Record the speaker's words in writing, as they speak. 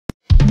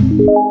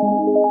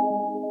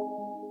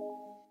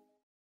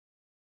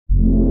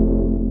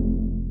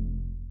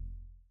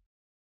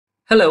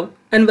Hello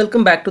and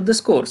welcome back to this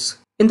course.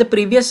 In the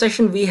previous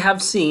session we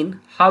have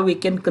seen how we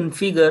can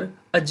configure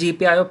a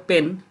GPIO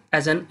pin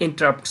as an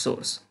interrupt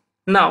source.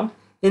 Now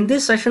in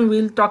this session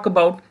we'll talk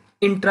about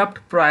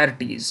interrupt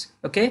priorities.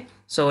 Okay,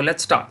 so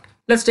let's start.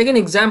 Let's take an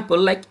example.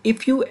 Like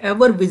if you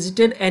ever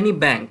visited any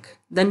bank,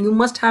 then you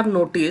must have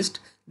noticed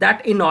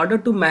that in order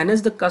to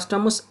manage the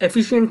customers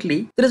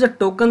efficiently, there is a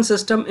token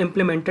system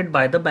implemented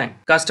by the bank.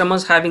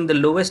 Customers having the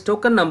lowest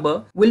token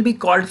number will be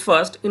called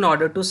first in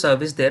order to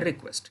service their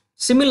request.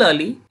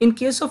 Similarly, in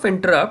case of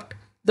interrupt,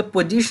 the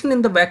position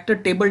in the vector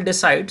table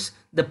decides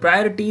the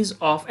priorities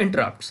of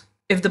interrupts.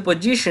 If the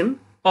position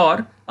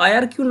or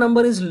IRQ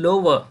number is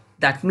lower,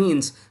 that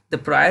means the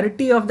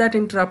priority of that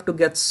interrupt to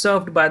get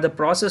served by the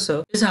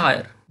processor is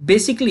higher.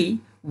 Basically,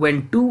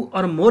 when two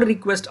or more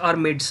requests are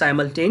made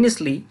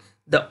simultaneously,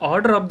 the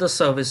order of the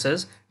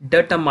services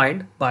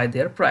determined by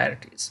their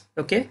priorities.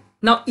 Okay.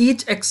 Now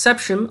each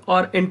exception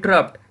or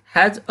interrupt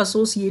has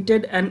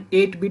associated an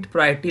 8-bit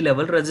priority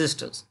level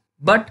registers,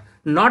 but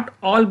not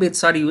all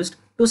bits are used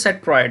to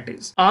set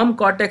priorities. ARM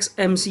Cortex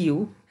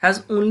MCU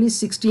has only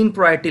 16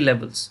 priority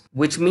levels,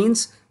 which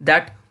means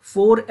that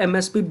 4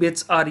 MSB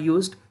bits are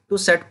used to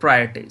set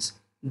priorities.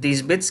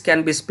 These bits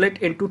can be split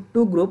into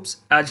two groups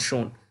as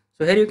shown.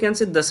 So here you can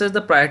see this is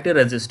the priority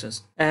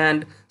registers,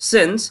 and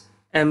since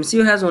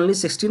MCU has only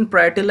 16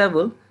 priority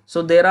level,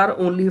 so there are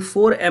only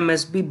 4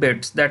 MSB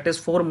bits, that is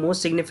 4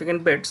 most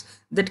significant bits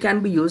that can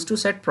be used to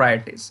set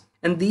priorities.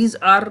 And these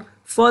are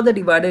further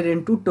divided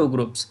into two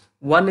groups.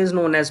 One is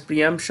known as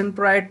preemption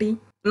priority,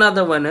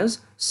 another one is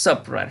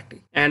sub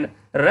priority, and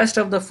rest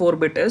of the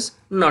 4-bit is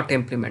not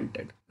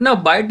implemented. Now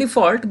by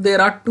default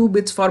there are 2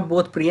 bits for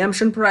both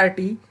preemption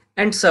priority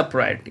and sub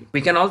priority.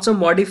 We can also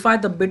modify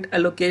the bit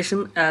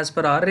allocation as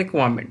per our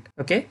requirement.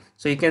 Okay,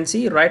 so you can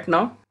see right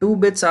now 2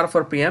 bits are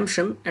for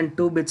preemption and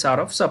 2 bits are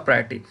of sub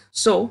priority.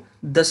 So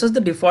this is the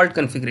default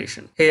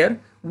configuration. Here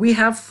we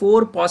have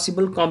 4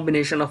 possible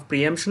combination of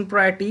preemption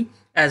priority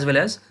as well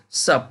as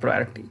sub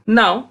priority.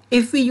 Now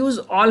if we use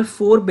all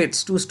 4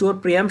 bits to store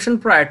preemption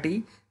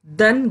priority,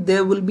 then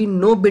there will be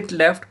no bit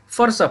left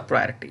for sub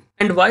priority,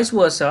 and vice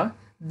versa.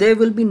 There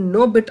will be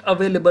no bit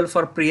available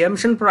for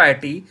preemption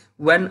priority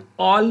when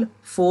all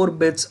 4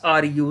 bits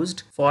are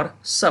used for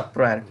sub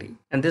priority,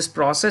 and this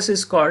process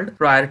is called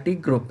priority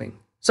grouping.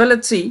 So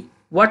let's see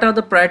what are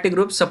the priority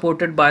groups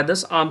supported by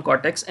this ARM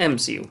Cortex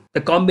MCU.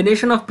 The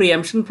combination of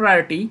preemption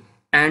priority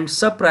and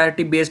sub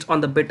priority based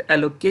on the bit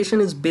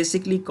allocation is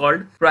basically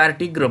called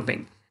priority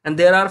grouping, and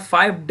there are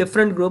 5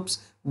 different groups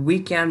we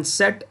can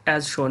set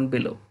as shown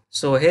below.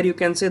 So here you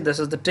can see this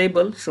is the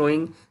table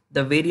showing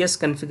the various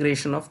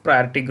configuration of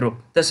priority group.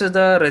 This is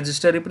the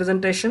register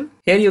representation.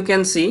 Here you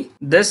can see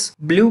this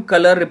blue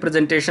color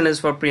representation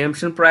is for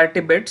preemption priority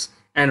bits,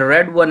 and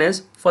red one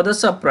is for the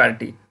sub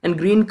priority, and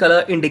green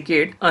color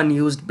indicate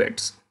unused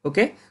bits.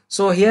 Okay,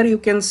 so here you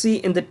can see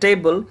in the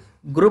table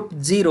group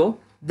 0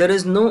 there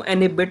is no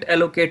any bit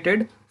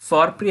allocated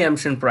for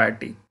preemption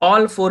priority.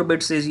 All 4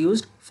 bits is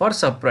used for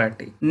sub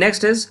priority.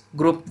 Next is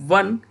group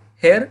 1.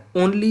 Here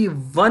only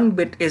 1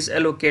 bit is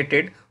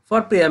allocated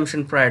for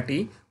preemption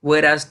priority,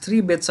 whereas 3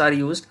 bits are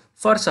used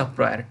for sub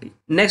priority.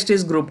 Next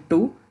is group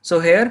 2. So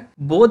here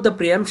both the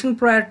preemption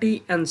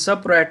priority and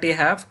sub priority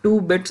have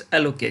 2 bits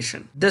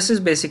allocation. This is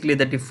basically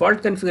the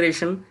default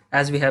configuration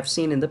as we have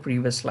seen in the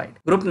previous slide.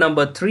 Group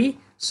number 3.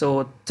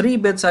 So 3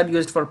 bits are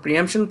used for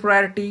preemption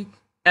priority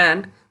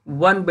and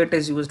 1 bit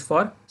is used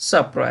for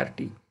sub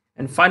priority.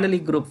 And finally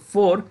group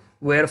 4,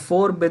 where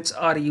 4 bits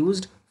are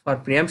used for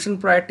preemption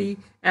priority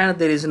and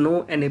there is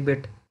no any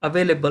bit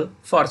available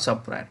for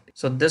sub priority.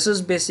 So this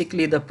is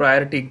basically the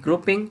priority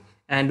grouping,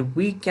 and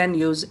we can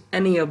use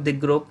any of the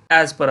group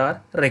as per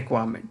our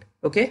requirement.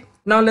 Okay,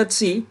 now let's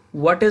see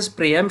what is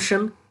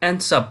preemption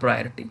and sub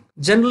priority.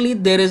 Generally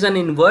there is an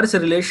inverse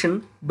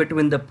relation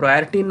between the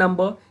priority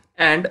number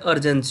and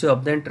urgency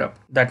of the interrupt.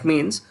 That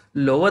means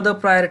lower the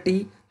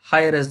priority,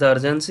 higher is the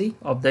urgency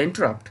of the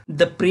interrupt.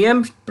 The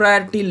preempt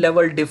priority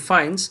level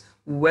defines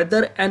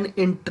whether an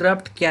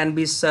interrupt can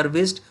be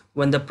serviced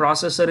when the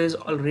processor is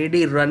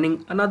already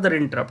running another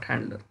interrupt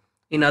handler.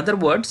 In other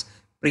words,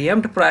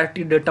 preempt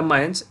priority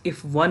determines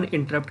if one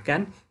interrupt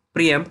can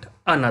preempt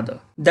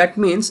another. That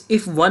means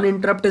if one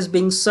interrupt is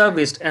being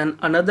serviced and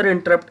another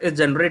interrupt is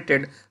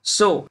generated,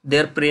 so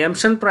their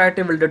preemption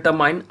priority will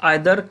determine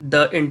either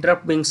the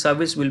interrupt being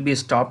serviced will be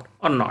stopped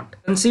or not.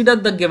 Consider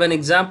the given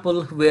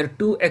example where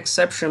 2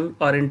 exception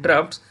or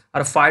interrupts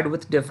are fired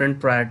with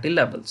different priority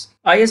levels.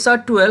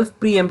 ISR 12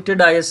 preempted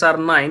ISR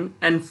 9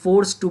 and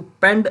forced to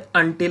pend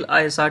until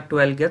ISR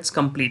 12 gets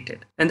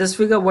completed. In this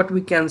figure what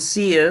we can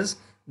see is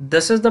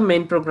this is the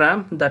main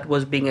program that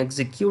was being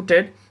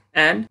executed,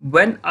 and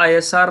when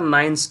ISR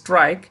 9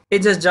 strike,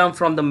 it just jumped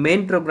from the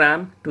main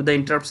program to the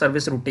interrupt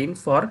service routine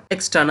for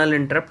external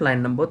interrupt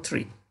line number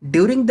 3.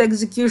 During the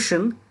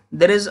execution,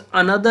 there is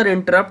another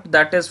interrupt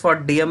that is for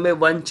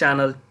DMA1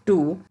 channel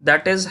 2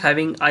 that is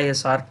having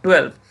ISR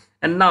 12,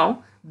 and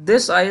now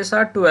this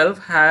ISR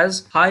 12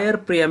 has higher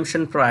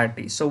preemption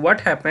priority. So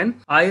what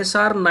happened?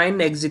 ISR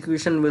 9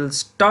 execution will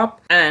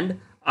stop and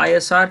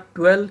ISR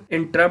 12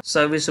 interrupt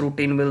service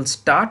routine will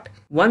start.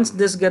 Once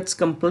this gets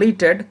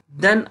completed,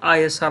 then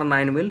ISR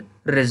 9 will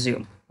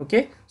resume.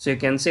 Okay, so you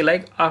can see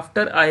like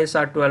after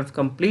ISR 12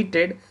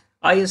 completed,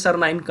 ISR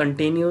 9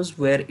 continues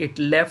where it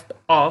left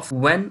off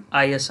when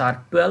ISR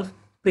 12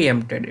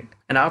 preempted it.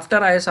 And after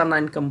ISR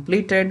 9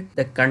 completed,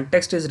 the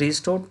context is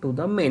restored to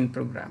the main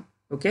program.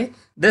 Okay,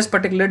 this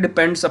particularly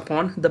depends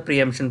upon the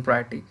preemption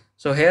priority.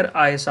 So here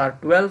ISR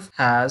 12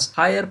 has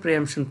higher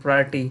preemption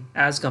priority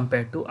as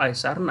compared to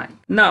ISR 9.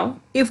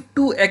 Now, if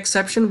two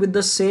exceptions with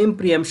the same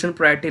preemption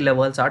priority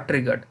levels are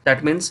triggered,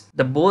 that means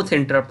the both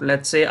interrupt,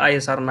 let's say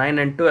ISR 9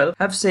 and 12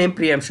 have same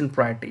preemption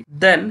priority,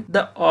 then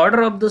the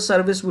order of the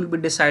service will be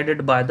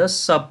decided by the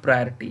sub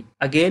priority.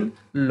 Again,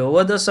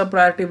 lower the sub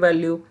priority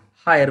value,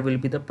 higher will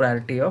be the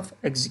priority of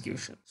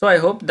execution. So I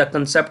hope the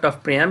concept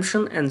of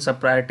preemption and sub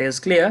priority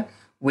is clear.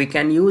 We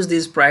can use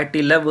these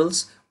priority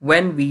levels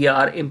when we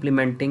are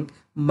implementing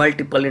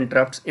multiple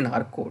interrupts in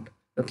our code.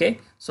 Okay,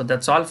 so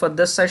that's all for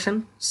this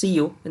session. See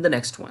you in the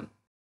next one.